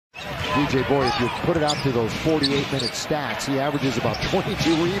DJ Boy, if you put it out to those 48-minute stats, he averages about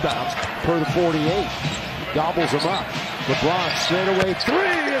 22 rebounds per the 48. Gobbles him up. LeBron straight away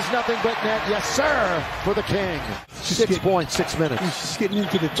three is nothing but net. Yes, sir, for the King. 6 points, 6 minutes. He's just getting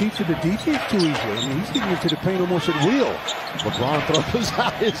into the teeth of the defense too easily. I mean, he's getting into the paint almost at will. LeBron throws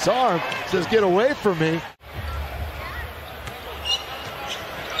out his arm, says, get away from me.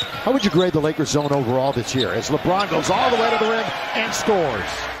 How would you grade the Lakers zone overall this year as LeBron goes all the way to the rim and scores?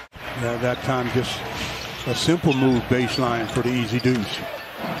 Yeah, that time just a simple move baseline for the easy deuce.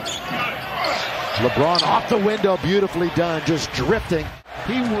 LeBron off the window, beautifully done, just drifting.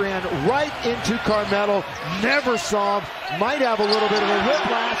 He ran right into Carmelo, never saw him, might have a little bit of a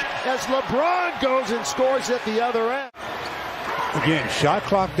whiplash as LeBron goes and scores at the other end. Again, shot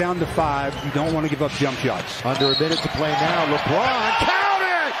clock down to 5. You don't want to give up jump shots. Under a minute to play now. LeBron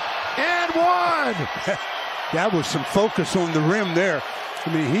counted and one. That was some focus on the rim there.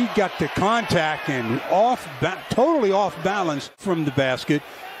 I mean, he got the contact and totally off balance from the basket.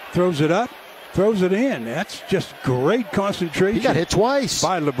 Throws it up, throws it in. That's just great concentration. He got hit twice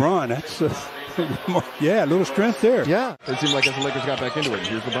by LeBron. That's yeah, a little strength there. Yeah. It seemed like as the Lakers got back into it,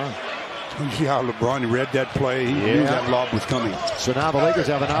 here's LeBron. You see how LeBron read that play? He knew that lob was coming. So now the Lakers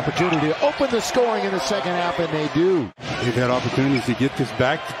have an opportunity to open the scoring in the second half, and they do. They've had opportunities to get this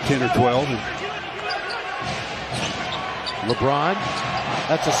back to 10 or 12. LeBron,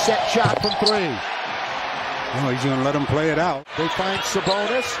 that's a set shot from 3. Oh, he's going to let him play it out. They find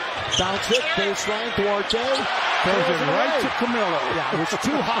Sabonis, bounce it, baseline, Duarte, throws it right to Carmelo. Yeah, it was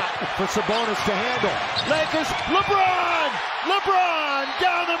too hot for Sabonis to handle. Lakers, LeBron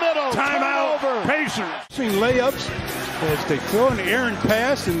down the middle. Timeout, Pacers. Seeing layups as they throw an errant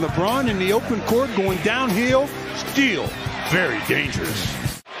pass, and LeBron in the open court going downhill. Still very dangerous.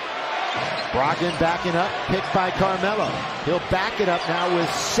 Brogdon backing up, picked by Carmelo. He'll back it up now with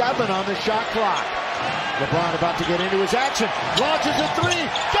 7 on the shot clock. LeBron about to get into his action. Launches a 3.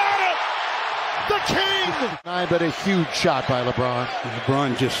 Got it! The King! But a huge shot by LeBron.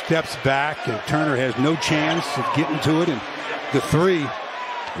 LeBron just steps back, and Turner has no chance of getting to it. And the 3,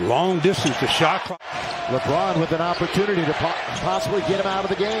 long distance, the shot clock. LeBron with an opportunity to possibly get him out of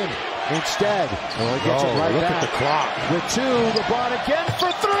the game. Instead, he gets it right look back. At the clock. With 2, LeBron again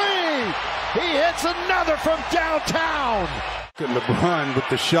for 3! He hits another from downtown. LeBron with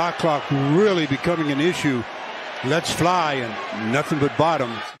the shot clock really becoming an issue. Let's fly and nothing but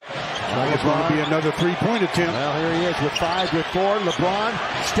bottom. It's going to be another 3-point attempt. Well, here he is with 5, with 4. LeBron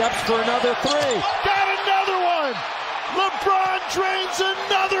steps for another 3. Got another one. LeBron drains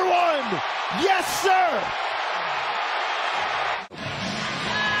another one. Yes, sir.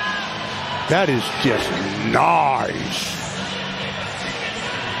 That is just nice.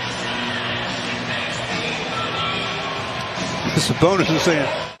 Sabonis is saying,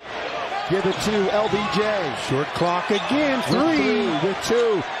 give it to LBJ. Short clock again. 3 with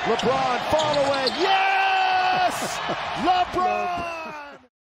 2. LeBron fall away. Yes! LeBron!